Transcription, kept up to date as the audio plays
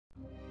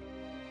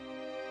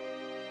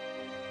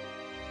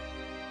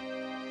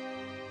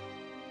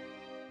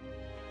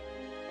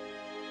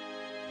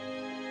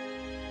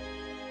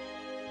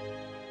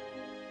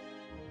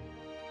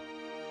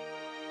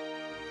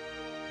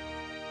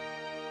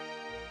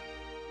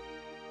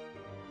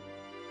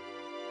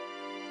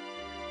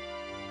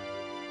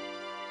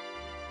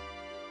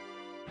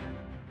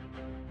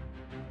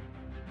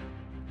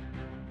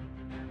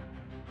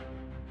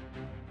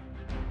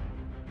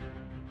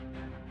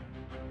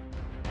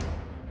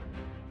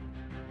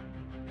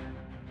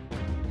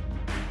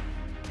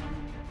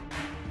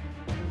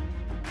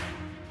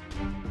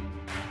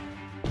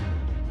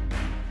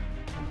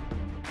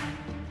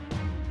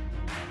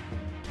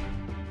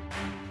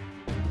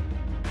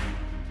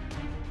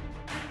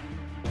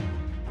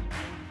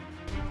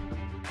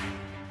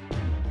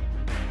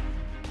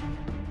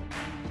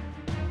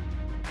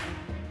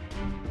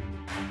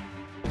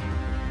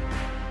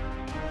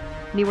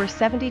Neewer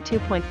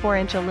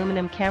 72.4-inch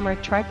aluminum camera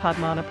tripod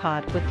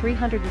monopod with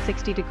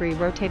 360-degree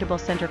rotatable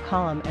center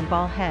column and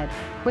ball head,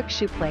 quick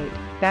shoe plate,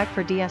 bag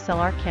for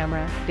DSLR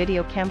camera,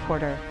 video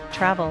camcorder,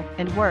 travel,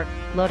 and work,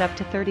 load up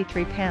to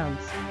 33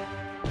 pounds.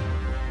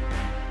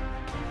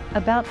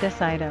 About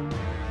this item.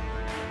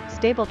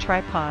 Stable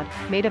tripod,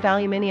 made of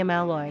aluminium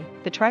alloy.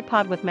 The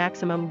tripod with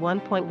maximum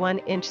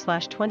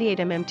 1.1-inch/28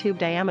 mm tube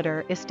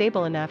diameter is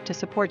stable enough to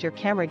support your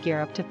camera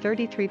gear up to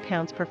 33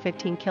 pounds per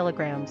 15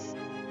 kilograms.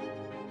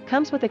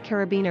 Comes with a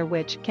carabiner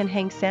which can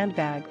hang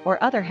sandbag or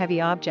other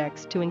heavy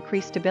objects to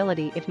increase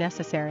stability if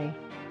necessary.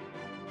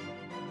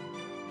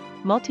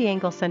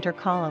 Multi-angle center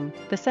column.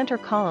 The center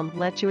column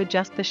lets you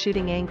adjust the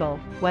shooting angle,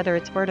 whether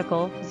it's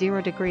vertical,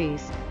 0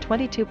 degrees,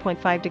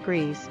 22.5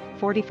 degrees,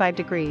 45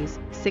 degrees,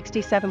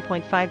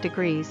 67.5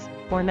 degrees,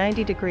 or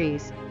 90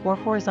 degrees, or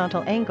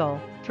horizontal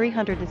angle,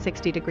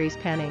 360 degrees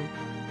panning.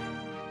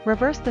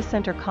 Reverse the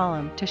center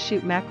column to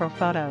shoot macro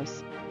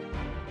photos.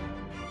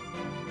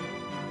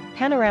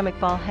 Panoramic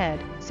ball head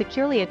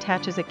securely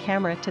attaches a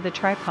camera to the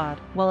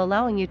tripod while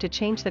allowing you to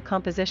change the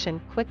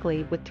composition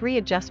quickly with 3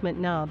 adjustment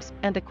knobs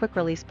and a quick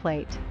release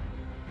plate.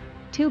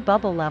 2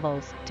 bubble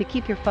levels to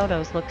keep your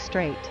photos look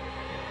straight.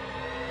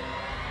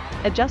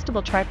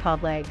 Adjustable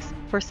tripod legs.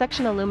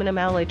 Four-section aluminum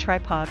alloy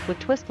tripod with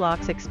twist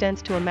locks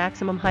extends to a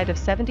maximum height of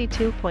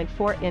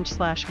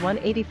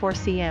 72.4-inch/184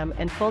 cm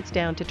and folds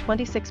down to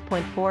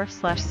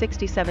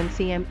 26.4/67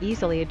 cm.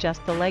 Easily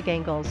adjust the leg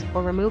angles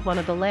or remove one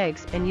of the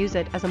legs and use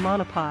it as a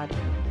monopod.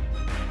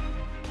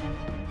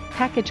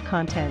 Package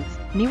contents: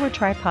 Neewer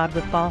tripod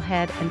with ball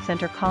head and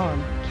center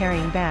column,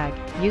 carrying bag,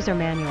 user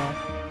manual.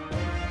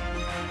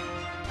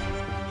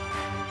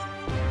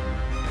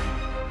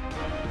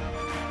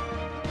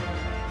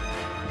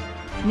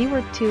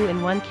 Neewer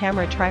 2-in-1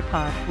 camera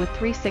tripod with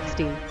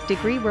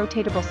 360-degree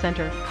rotatable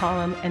center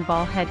column and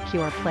ball head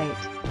QR plate.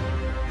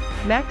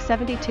 Max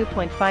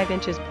 72.5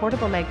 inches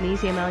portable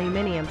magnesium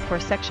aluminium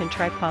four-section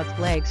tripods.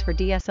 Legs for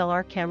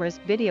DSLR cameras,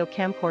 video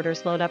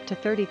camcorders load up to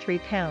 33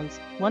 pounds.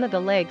 One of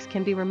the legs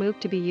can be removed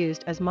to be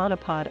used as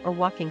monopod or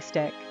walking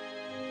stick.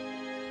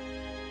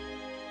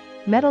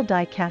 Metal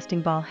die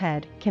casting ball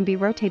head can be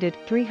rotated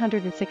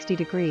 360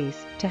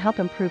 degrees to help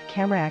improve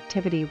camera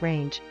activity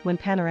range when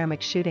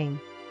panoramic shooting.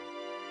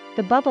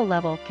 The bubble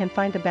level can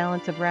find the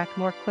balance of rack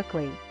more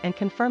quickly and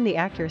confirm the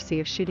accuracy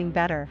of shooting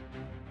better.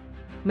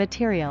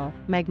 Material: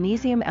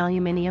 magnesium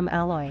aluminium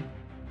alloy.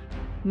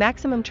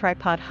 Maximum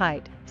tripod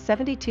height: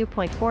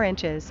 72.4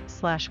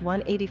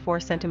 inches/184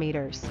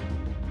 centimeters.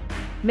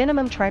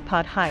 Minimum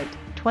tripod height: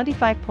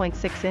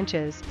 25.6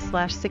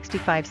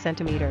 inches/65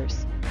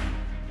 centimeters.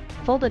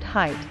 Folded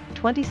height: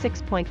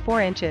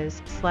 26.4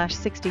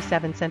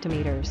 inches/67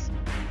 centimeters.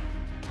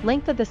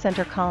 Length of the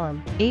center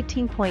column: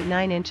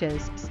 18.9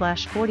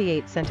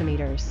 inches/48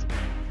 centimeters.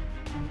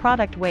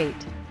 Product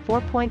weight: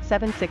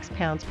 4.76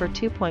 pounds per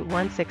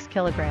 2.16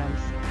 kilograms.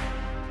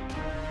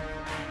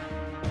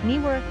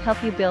 Neewer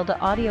help you build an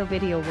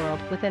audio-video world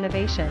with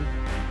innovation.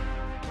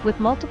 With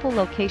multiple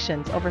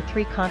locations over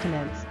 3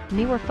 continents,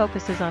 Neewer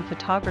focuses on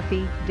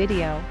photography,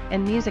 video,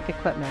 and music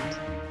equipment.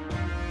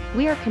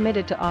 We are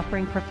committed to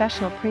offering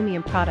professional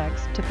premium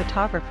products to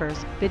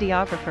photographers,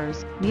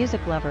 videographers,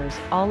 music lovers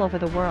all over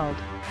the world.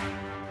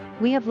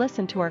 We have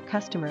listened to our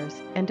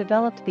customers and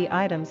developed the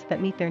items that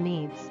meet their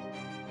needs.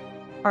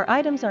 Our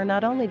items are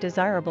not only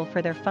desirable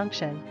for their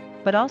function,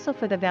 but also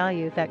for the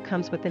value that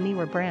comes with the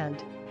Neewer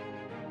brand.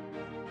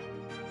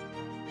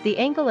 The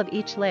angle of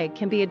each leg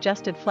can be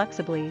adjusted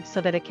flexibly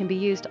so that it can be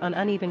used on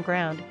uneven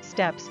ground,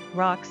 steps,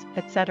 rocks,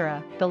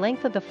 etc. The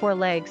length of the 4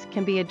 legs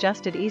can be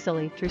adjusted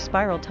easily through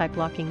spiral-type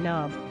locking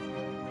knob.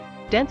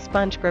 Dense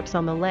sponge grips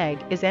on the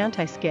leg is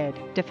anti-skid,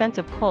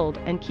 defensive cold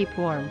and keep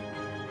warm.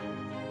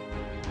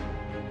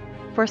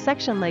 For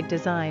section leg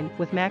design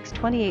with max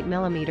 28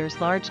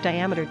 mm large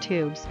diameter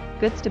tubes,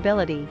 good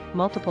stability,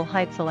 multiple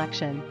height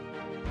selection.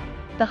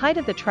 The height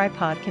of the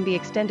tripod can be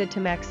extended to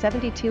max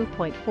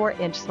 72.4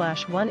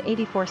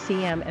 inch/184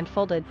 cm and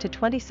folded to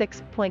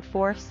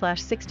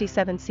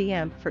 26.4/67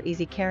 cm for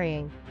easy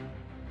carrying.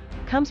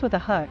 Comes with a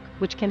hook,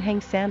 which can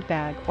hang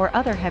sandbag or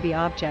other heavy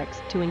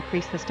objects to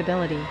increase the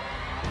stability.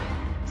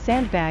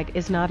 Sandbag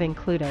is not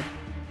included.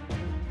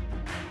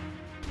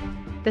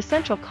 The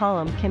central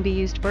column can be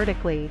used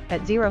vertically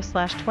at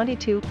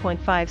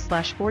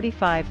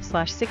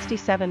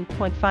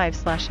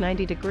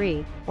 0/22.5/45/67.5/90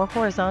 degree, or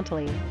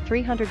horizontally,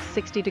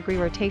 360 degree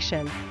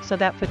rotation, so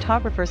that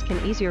photographers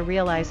can easier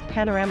realize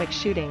panoramic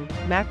shooting,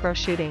 macro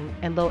shooting,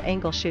 and low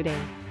angle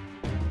shooting.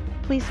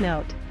 Please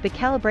note, the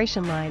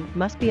calibration line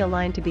must be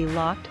aligned to be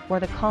locked or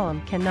the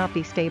column cannot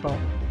be stable.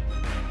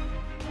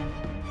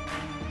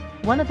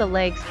 One of the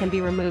legs can be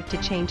removed to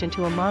change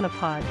into a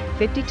monopod,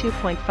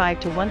 52.5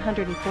 to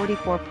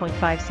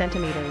 144.5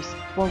 centimeters,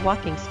 or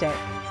walking stick.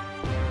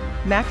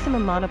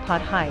 Maximum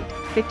monopod height,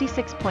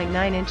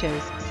 56.9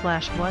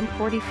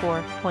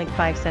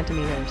 inches/144.5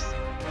 centimeters.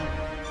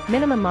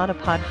 Minimum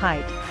monopod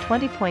height,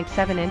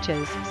 20.7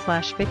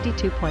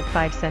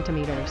 inches/52.5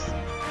 centimeters.